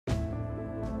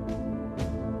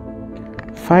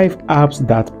5 apps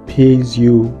that pays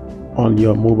you on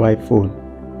your mobile phone.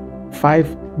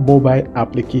 5 mobile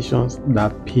applications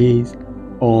that pays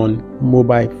on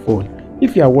mobile phone.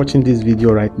 If you are watching this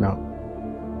video right now,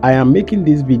 I am making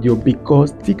this video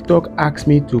because TikTok asked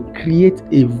me to create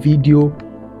a video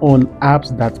on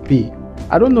apps that pay.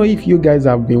 I don't know if you guys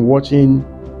have been watching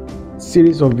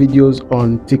series of videos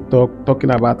on TikTok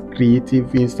talking about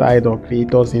creative inside or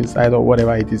creators inside or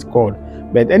whatever it is called.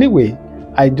 But anyway,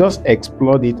 I just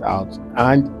explored it out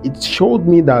and it showed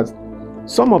me that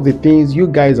some of the things you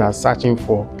guys are searching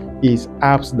for is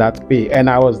apps that pay, and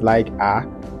I was like,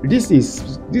 this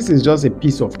is just a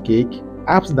piece of cake.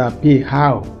 Apps that pay,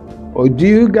 how? Or do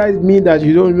you guys mean that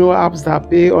you don't know apps that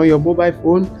pay on your mobile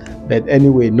phone? But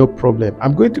anyway, no problem.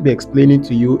 I'm going to be explaining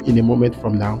to you in a moment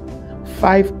from now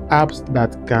 5 apps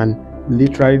that can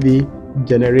literally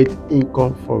generate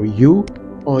income for you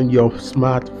on your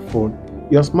smartphone.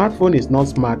 Your smartphone is not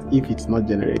smart if it's not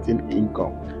generating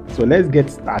income. So let's get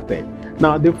started.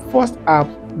 Now, the first app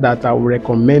that I will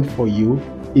recommend for you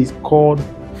is called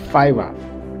Fiverr.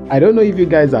 I don't know if you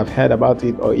guys have heard about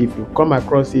it or if you've come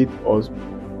across it or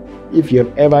if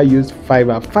you've ever used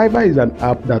Fiverr. Fiverr is an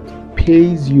app that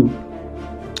pays you.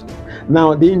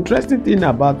 Now, the interesting thing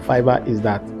about Fiverr is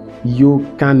that you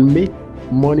can make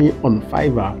money on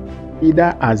Fiverr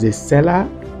either as a seller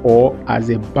or as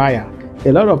a buyer.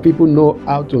 A lot of people know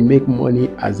how to make money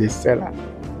as a seller,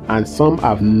 and some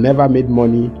have never made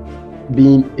money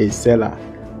being a seller.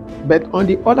 But on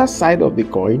the other side of the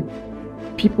coin,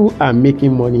 people are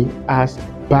making money as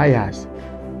buyers.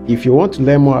 If you want to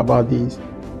learn more about this,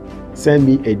 send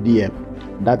me a DM.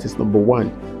 That is number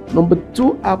 1. Number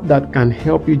 2 app that can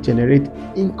help you generate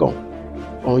income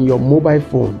on your mobile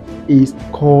phone is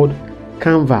called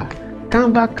Canva.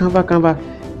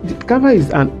 Canva is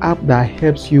an app that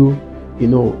helps you,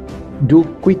 do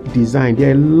quick design. There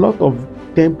are a lot of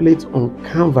templates on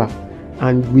Canva,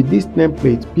 and with this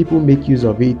template, people make use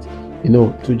of it,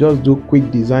 to just do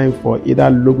quick design for either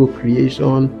logo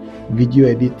creation, video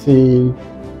editing,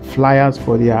 flyers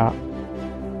for their,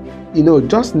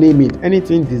 just name it,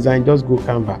 anything design, just go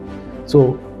Canva.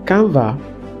 So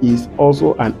Canva is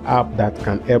also an app that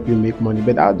can help you make money.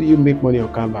 But how do you make money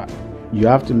on Canva? You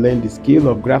have to learn the skill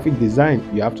of graphic design.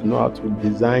 You have to know how to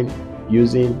design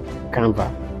using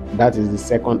Canva. That is the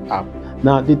second app.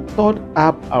 Now, the third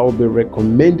app I will be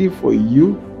recommending for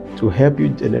you to help you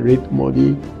generate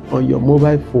money on your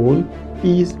mobile phone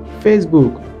is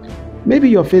Facebook. Maybe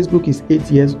your Facebook is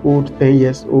 8 years old, 10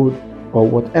 years old, or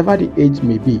whatever the age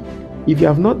may be. If you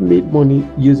have not made money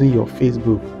using your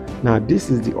Facebook, now this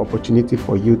is the opportunity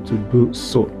for you to do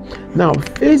so. Now,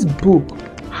 Facebook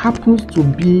happens to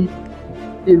be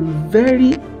a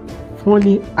very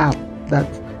funny app that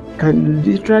can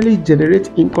literally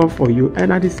generate income for you,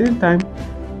 and at the same time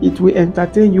it will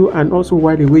entertain you and also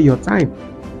while away your time.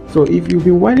 So if you've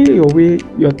been whiling away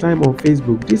your time on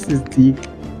Facebook, this is the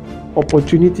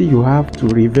opportunity you have to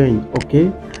revenge.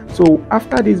 Okay, so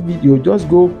after this video, just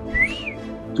go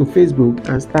to Facebook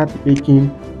and start making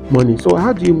money. So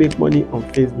how do you make money on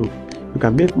Facebook? You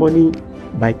can make money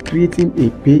by creating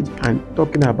a page and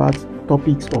talking about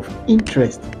topics of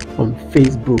interest on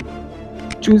Facebook.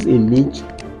 Choose a niche,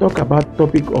 talk about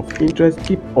topic of interest,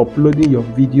 keep uploading your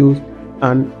videos,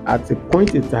 and at a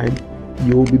point in time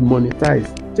you will be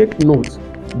monetized. Take note,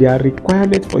 there are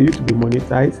requirements for you to be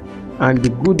monetized, and the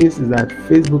good news is that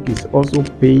Facebook is also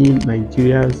paying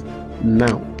Nigerians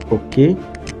now. Okay,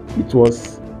 it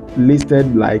was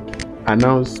listed, like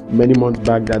announced many months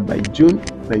back, that by June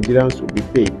Nigerians will be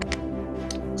paid.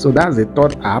 So that's the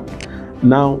third app.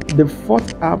 Now, the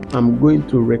fourth app I'm going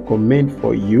to recommend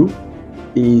for you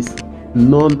is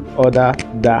none other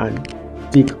than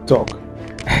TikTok.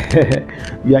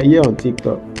 You are here on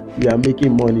TikTok. You are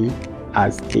making money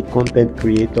as a content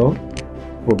creator,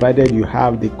 provided you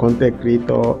have the content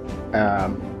creator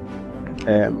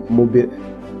mobile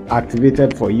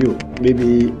activated for you,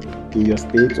 maybe in your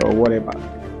state or whatever.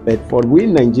 But for we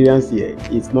Nigerians here,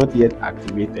 it's not yet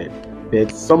activated,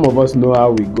 but some of us know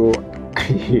how we go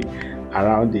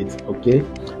around it. Okay,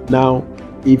 now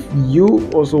if you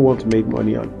also want to make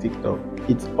money on TikTok,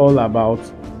 it's all about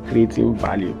creating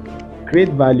value. Create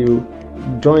value,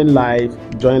 join live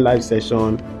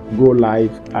session, go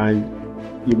live, and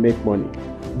you make money.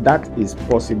 That is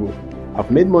possible.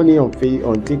 I've made money on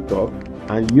TikTok,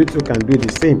 and you too can do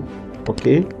the same.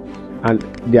 Okay, and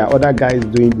there are other guys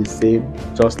doing the same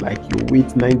just like you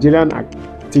with Nigerian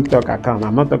TikTok account.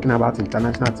 I'm not talking about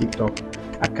international TikTok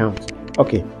account.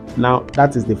 Okay, now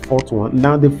that is the fourth one.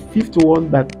 Now the fifth one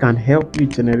that can help you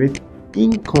generate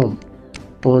income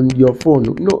on your phone.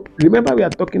 No, remember we are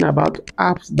talking about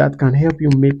apps that can help you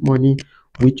make money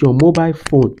with your mobile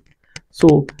phone.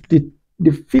 So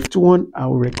the fifth one I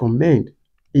would recommend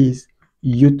is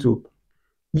YouTube.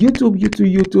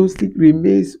 YouTube still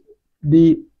remains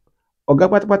the oga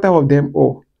patapata of them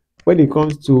all when it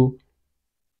comes to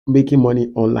making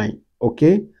money online.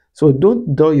 Okay, so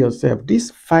don't dull yourself.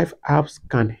 These 5 apps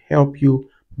can help you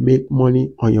make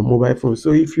money on your mobile phone.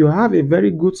 So if you have a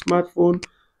very good smartphone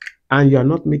and you are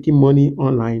not making money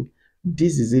online,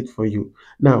 this is it for you.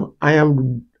 Now I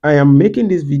am making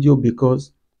this video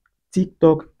because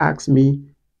TikTok asked me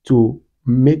to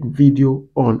make video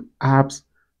on apps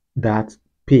that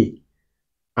pay,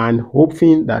 and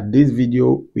hoping that this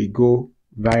video will go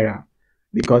viral,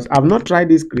 because I've not tried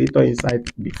this creator insight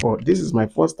before. This is my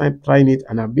first time trying it,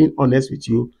 and I'm being honest with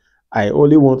you. I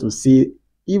only want to see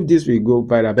if this will go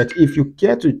viral. But if you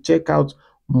care to check out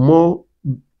more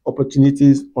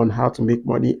opportunities on how to make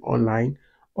money online,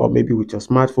 or maybe with your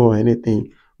smartphone or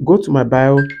anything, go to my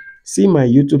bio, see my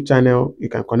YouTube channel. You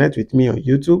can connect with me on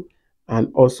YouTube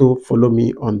and also follow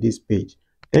me on this page.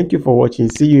 Thank you for watching.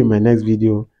 See you in my next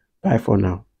video. Bye for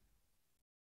now.